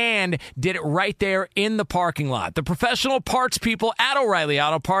away and did it right there in the parking lot. The professional parts salespeople at O'Reilly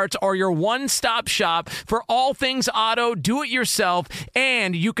Auto Parts are your one-stop shop for all things auto, do-it-yourself,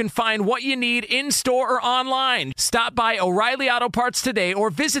 and you can find what you need in-store or online. Stop by O'Reilly Auto Parts today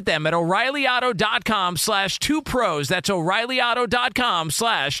or visit them at O'ReillyAuto.com/2pros. That's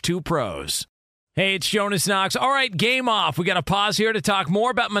O'ReillyAuto.com/2pros. Hey, it's Jonas Knox. All right, game off. We got to pause here to talk more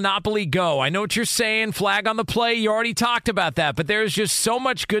about Monopoly Go. I know what you're saying, flag on the play. You already talked about that, but there's just so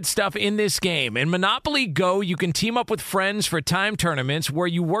much good stuff in this game. In Monopoly Go, you can team up with friends for time tournaments where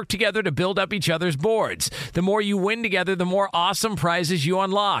you work together to build up each other's boards. The more you win together, the more awesome prizes you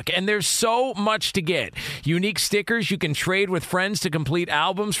unlock. And there's so much to get. Unique stickers you can trade with friends to complete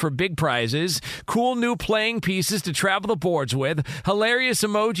albums for big prizes. Cool new playing pieces to travel the boards with. Hilarious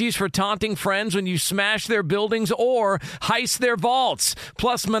emojis for taunting friends when you smash their buildings or heist their vaults.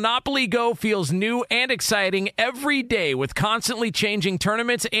 Plus, Monopoly Go feels new and exciting every day with constantly changing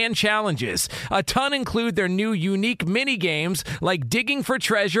tournaments and challenges. A ton include their new unique mini games like digging for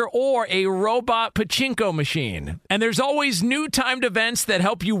treasure or a robot pachinko machine. And there's always new timed events that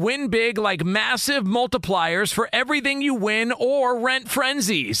help you win big, like massive multipliers for everything you win or rent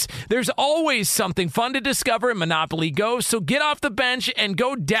frenzies. There's always something fun to discover in Monopoly Go, so get off the bench and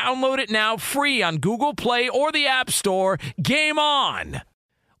go download it now free on Google Play or the App Store. Game on!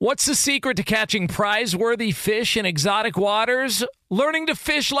 What's the secret to catching prize-worthy fish in exotic waters? Learning to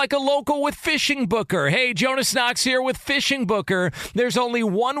fish like a local with Fishing Booker. Hey, Jonas Knox here with Fishing Booker. There's only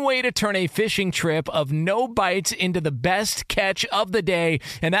one way to turn a fishing trip of no bites into the best catch of the day,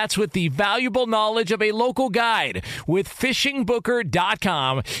 and that's with the valuable knowledge of a local guide. With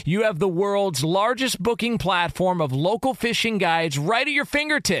FishingBooker.com, you have the world's largest booking platform of local fishing guides right at your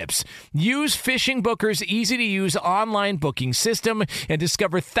fingertips. Use Fishing Booker's easy-to-use online booking system and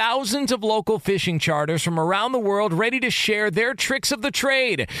discover thousands of local fishing charters from around the world ready to share their tricks of the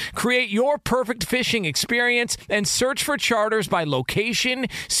trade. Create your perfect fishing experience and search for charters by location,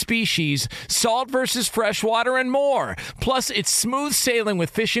 species, salt versus freshwater, and more. Plus, it's smooth sailing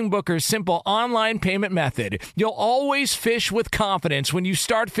with Fishing Booker's simple online payment method. You'll always fish with confidence when you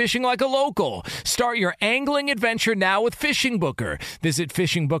start fishing like a local. Start your angling adventure now with Fishing Booker. Visit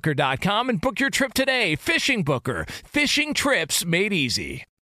FishingBooker.com and book your trip today. Fishing Booker. Fishing trips made easy.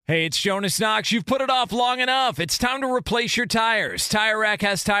 Hey, it's Jonas Knox. You've put it off long enough. It's time to replace your tires. Tire Rack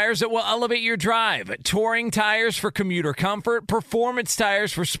has tires that will elevate your drive. Touring tires for commuter comfort, performance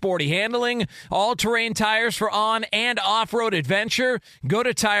tires for sporty handling, all-terrain tires for on- and off-road adventure. Go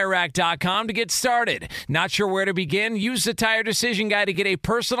to TireRack.com to get started. Not sure where to begin? Use the Tire Decision Guide to get a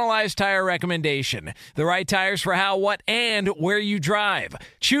personalized tire recommendation. The right tires for how, what, and where you drive.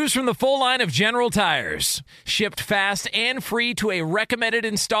 Choose from the full line of General Tires. Shipped fast and free to a recommended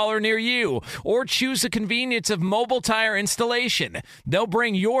installer near you, or choose the convenience of mobile tire installation. They'll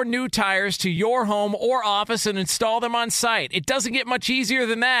bring your new tires to your home or office and install them on site. It doesn't get much easier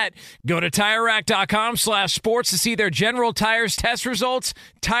than that. Go to TireRack.com/sports to see their General Tires test results,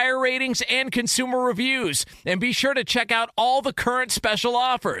 tire ratings, and consumer reviews. And be sure to check out all the current special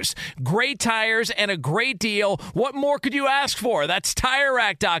offers. Great tires and a great deal. What more could you ask for? That's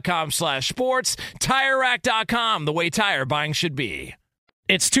TireRack.com/sports. TireRack.com, the way tire buying should be.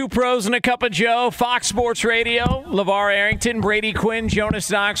 It's Two Pros and a Cup of Joe, Fox Sports Radio. LeVar Arrington, Brady Quinn, Jonas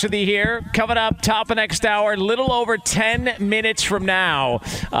Knox with you here. Coming up, top of next hour, little over 10 minutes from now,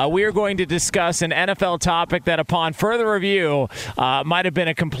 we are going to discuss an NFL topic that, upon further review, might have been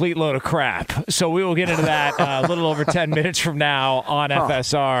a complete load of crap. So we will get into that a little over 10 minutes from now on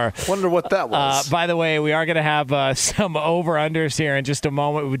FSR. Wonder what that was. By the way, we are going to have some over-unders here in just a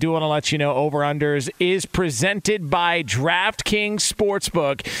moment. We do want to let you know over-unders is presented by DraftKings Sportsbook,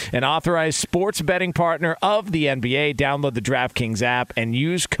 an authorized sports betting partner of the NBA. Download the DraftKings app and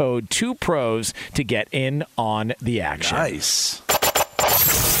use code 2PROS to get in on the action. Nice.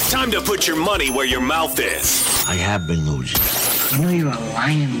 Time to put your money where your mouth is. I have been losing. You know you're a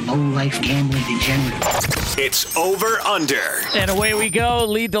lying, low-life gambling degenerate. It's Over Under. And away we go.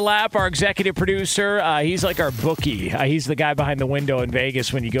 Lead the lap, our executive producer. He's like our bookie. He's the guy behind the window in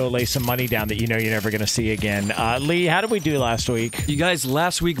Vegas when you go lay some money down that you know you're never going to see again. Lee, how did we do last week? You guys,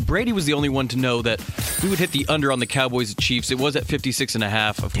 last week, Brady was the only one to know that we would hit the under on the Cowboys and Chiefs. It was at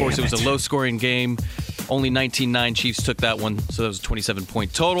 56.5. Of course, it was a low-scoring game. Only 19-9 Chiefs took that one, so that was a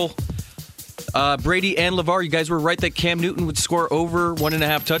 27-point total. Brady and LeVar, you guys were right that Cam Newton would score over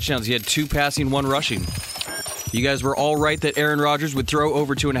 1.5 touchdowns. He had 2 passing, 1 rushing. You guys were all right that Aaron Rodgers would throw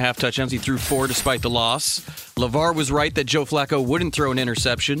over 2.5 touchdowns. He threw 4 despite the loss. LeVar was right that Joe Flacco wouldn't throw an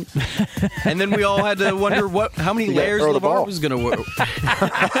interception. And then we all had to wonder how many layers LeVar was going to wear.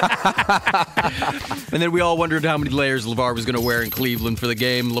 And then we all wondered how many layers LeVar was going to wear in Cleveland for the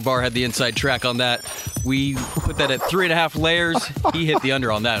game. LeVar had the inside track on that. We put that at 3.5 layers. He hit the under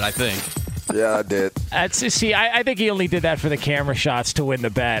on that, I think. Yeah, I did. I think he only did that for the camera shots to win the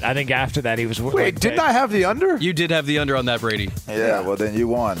bet. I think after that he was. Wait, didn't I have the under? You did have the under on that, Brady. Yeah, well, then you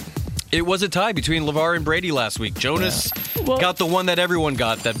won. It was a tie between LeVar and Brady last week. Jonas got the one that everyone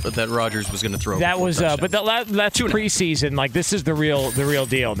got that Rodgers was going to throw. That was, but that's preseason. Like this is the real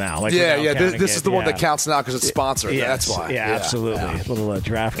deal now. Like this is the one that counts now because it's sponsored. Yes, that's why. Yeah, absolutely. A little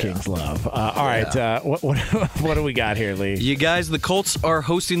DraftKings love. All right, what do we got here, Lee? You guys, the Colts are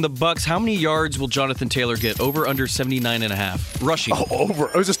hosting the Bucs. How many yards will Jonathan Taylor get? Over under 79.5 rushing. Oh, over.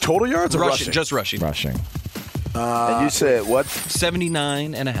 Oh, is this total yards or rushing? Just rushing. Rushing. And you said what?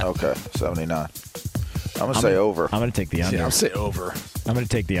 79.5. Okay, 79. I'm going to say over. I'm going to take the under. Yeah, I'll say over. I'm going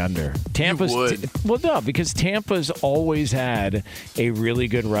to take the under. Tampa's because Tampa's always had a really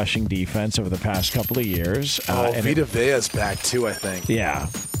good rushing defense over the past couple of years. Vita Vea's back too, I think. Yeah.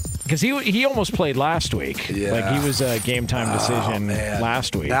 Because he almost played last week. Yeah. Like he was a game time decision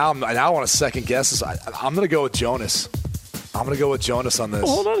last week. Now I want to second guess this. I'm going to go with Jonas. I'm going to go with Jonas on this.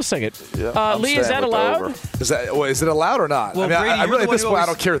 Well, hold on a second. Yeah, Lee, is that allowed? Is it allowed or not? Well, I mean, Brady, I really, at this point, I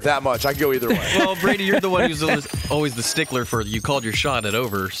always... don't care that much. I can go either way. Well, Brady, you're the one who's always the stickler for you called your shot at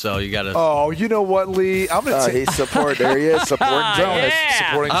over, so you got to. Oh, you know what, Lee? I'm going to take. He's supporting. There he is, supporting Jonas.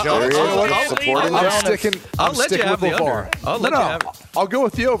 Supporting Jonas. Supporting Jonas. I'm sticking with LeVar. I'll let you have it. I'll go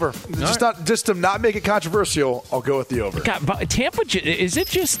with the over. Just to not make it controversial, I'll go with the over. God, but Tampa, is it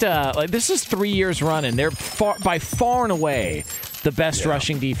just like this is 3 years running? They're by far and away the best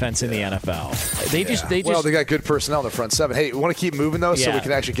rushing defense in the NFL. They got good personnel in the front seven. Hey, we want to keep moving though, so we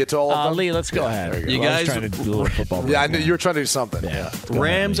can actually get to all of them. Lee, let's go ahead. You guys trying to do a little football. Yeah, I knew you were trying to do something. Yeah.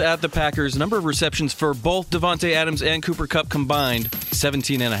 Rams at the Packers. Number of receptions for both Devontae Adams and Cooper Kupp combined,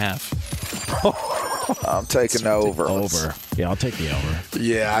 17.5. I'm taking the over. Over. Yeah, I'll take the over.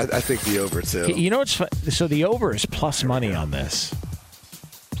 Yeah, I think the over too. You know what's fun? So the over is plus money on this.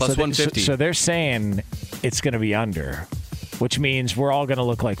 Plus 150. So they're saying it's going to be under, which means we're all going to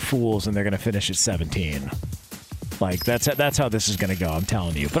look like fools and they're going to finish at 17. Like that's how this is going to go. I'm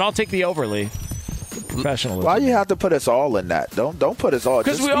telling you. But I'll take the over, Lee. Professionalism. Why you have to put us all in that? Don't put us all.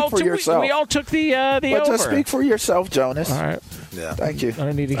 Just speak for yourself. We all took the over. Just speak for yourself, Jonas. All right. Yeah. Thank you. I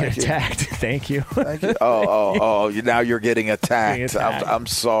don't need to get attacked. Thank you. Thank you. Oh! Now you're getting attacked. I'm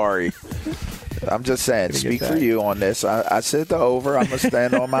sorry. I'm just saying. Speak for you on this. I said the over. I'm gonna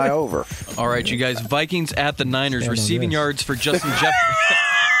stand on my over. All right, you guys. Vikings at the Niners. Receiving yards for Justin Jefferson.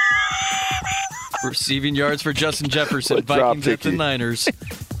 Receiving yards for Justin Jefferson. Vikings at the Niners.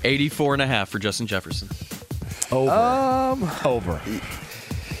 84.5 for Justin Jefferson. Over.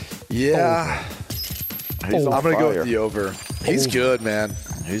 Yeah. I'm going to go with the over. He's good, man.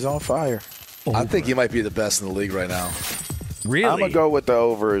 He's on fire. I think he might be the best in the league right now. Really? I'm going to go with the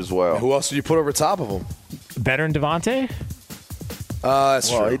over as well. Who else did you put over top of him? Better than Devontae? That's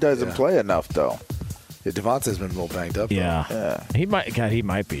true. He doesn't play enough, though. Yeah, Devontae's been a little banged up. Yeah. He might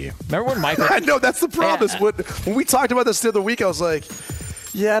be. Remember when Michael... I know, that's the problem. When we talked about this the other week, I was like...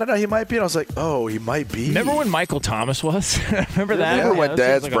 Yeah, I don't know. He might be. And I was like, oh, he might be. Remember when Michael Thomas was? Remember that? Remember when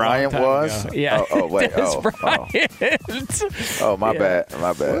Dez Bryant was? Ago. Yeah. Oh, wait. Dez Bryant. My bad.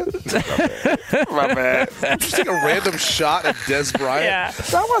 My bad. Just take a random shot at Dez Bryant. Yeah.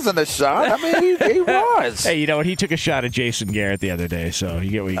 That wasn't a shot. I mean, he was. Hey, you know what? He took a shot at Jason Garrett the other day, so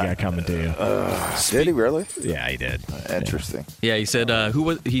you get what you got coming to you. Did he really? Yeah, he did. Interesting. Yeah, he said.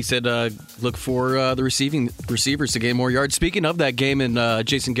 He said look for the receivers to gain more yards. Speaking of that game and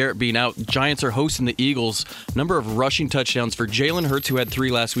Jason Garrett being out, Giants are hosting the Eagles. Number of rushing touchdowns for Jalen Hurts, who had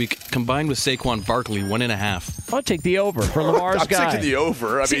 3 last week, combined with Saquon Barkley, 1.5. I'll take the over for Lamar's guy. I'm taking the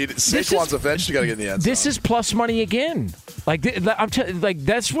over. I mean, Saquon's eventually got to get in the end zone. This is plus money again. Like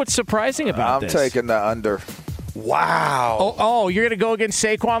that's what's surprising about this. I'm taking the under. Wow. Oh, you're going to go against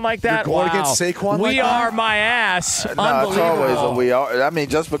Saquon like that? You're going against Saquon like that? We are my ass. No, it's always a we are. I mean,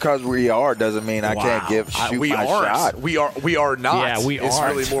 just because we are doesn't mean I can't shoot my shot. We are not. Yeah, we are. It's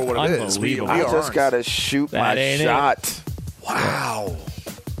really more what it is. I just got to shoot my shot. Wow.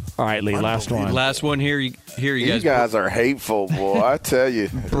 All right, Lee, last one. Last one here. Here, you guys are hateful, boy. I tell you.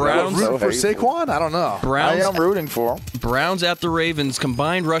 Browns rooting for Saquon? I don't know. Browns, I am rooting for him. Browns at the Ravens.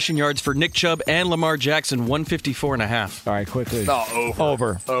 Combined rushing yards for Nick Chubb and Lamar Jackson, 154.5. All right, quickly. No,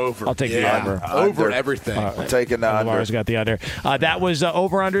 over. I'll take the over. Over everything. I'm taking the under. Lamar's got the under. That was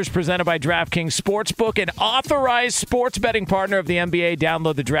over-unders presented by DraftKings Sportsbook, an authorized sports betting partner of the NBA.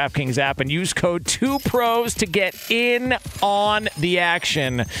 Download the DraftKings app and use code 2pros to get in on the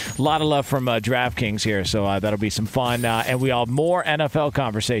action. A lot of love from DraftKings here, so that'll be some fun. And we'll have more NFL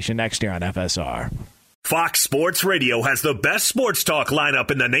conversation next year on FSR. Fox Sports Radio has the best sports talk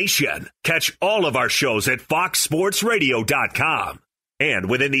lineup in the nation. Catch all of our shows at foxsportsradio.com. And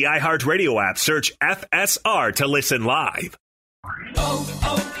within the iHeartRadio app, search FSR to listen live.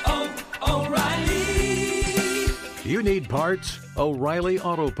 O'Reilly. You need parts? O'Reilly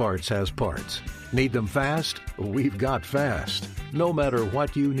Auto Parts has parts. Need them fast? We've got fast. No matter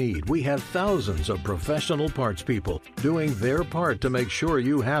what you need, we have thousands of professional parts people doing their part to make sure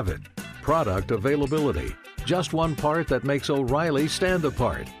you have it. Product availability. Just one part that makes O'Reilly stand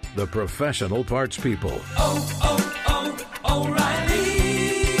apart. The professional parts people.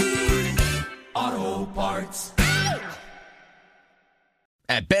 O'Reilly Auto Parts.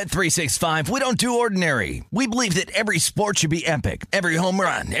 At Bet365, we don't do ordinary. We believe that every sport should be epic. Every home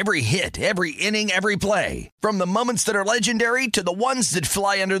run, every hit, every inning, every play. From the moments that are legendary to the ones that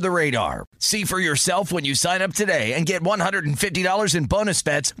fly under the radar. See for yourself when you sign up today and get $150 in bonus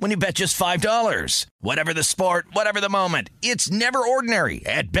bets when you bet just $5. Whatever the sport, whatever the moment, it's never ordinary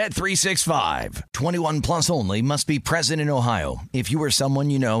at Bet365. 21 plus only. Must be present in Ohio. If you or someone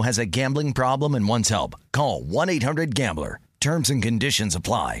you know has a gambling problem and wants help, call 1-800-GAMBLER. Terms and conditions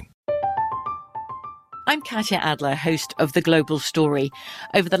apply. I'm Katya Adler, host of The Global Story.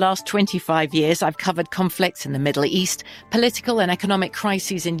 Over the last 25 years, I've covered conflicts in the Middle East, political and economic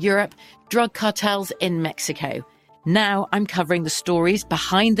crises in Europe, drug cartels in Mexico. Now I'm covering the stories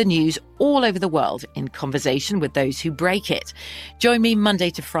behind the news all over the world in conversation with those who break it. Join me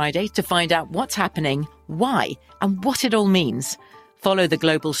Monday to Friday to find out what's happening, why, and what it all means. Follow The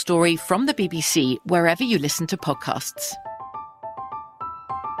Global Story from the BBC wherever you listen to podcasts.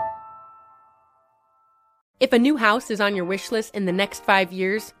 If a new house is on your wish list in the next 5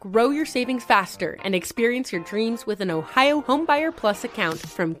 years, grow your savings faster and experience your dreams with an Ohio Homebuyer Plus account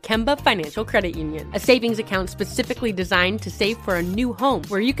from Kemba Financial Credit Union. A savings account specifically designed to save for a new home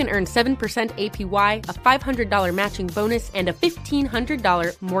where you can earn 7% APY, a $500 matching bonus, and a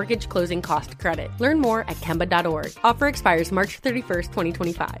 $1,500 mortgage closing cost credit. Learn more at Kemba.org. Offer expires March 31st,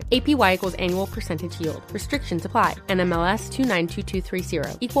 2025. APY equals annual percentage yield. Restrictions apply. NMLS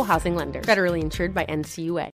 292230. Equal housing lender. Federally insured by NCUA.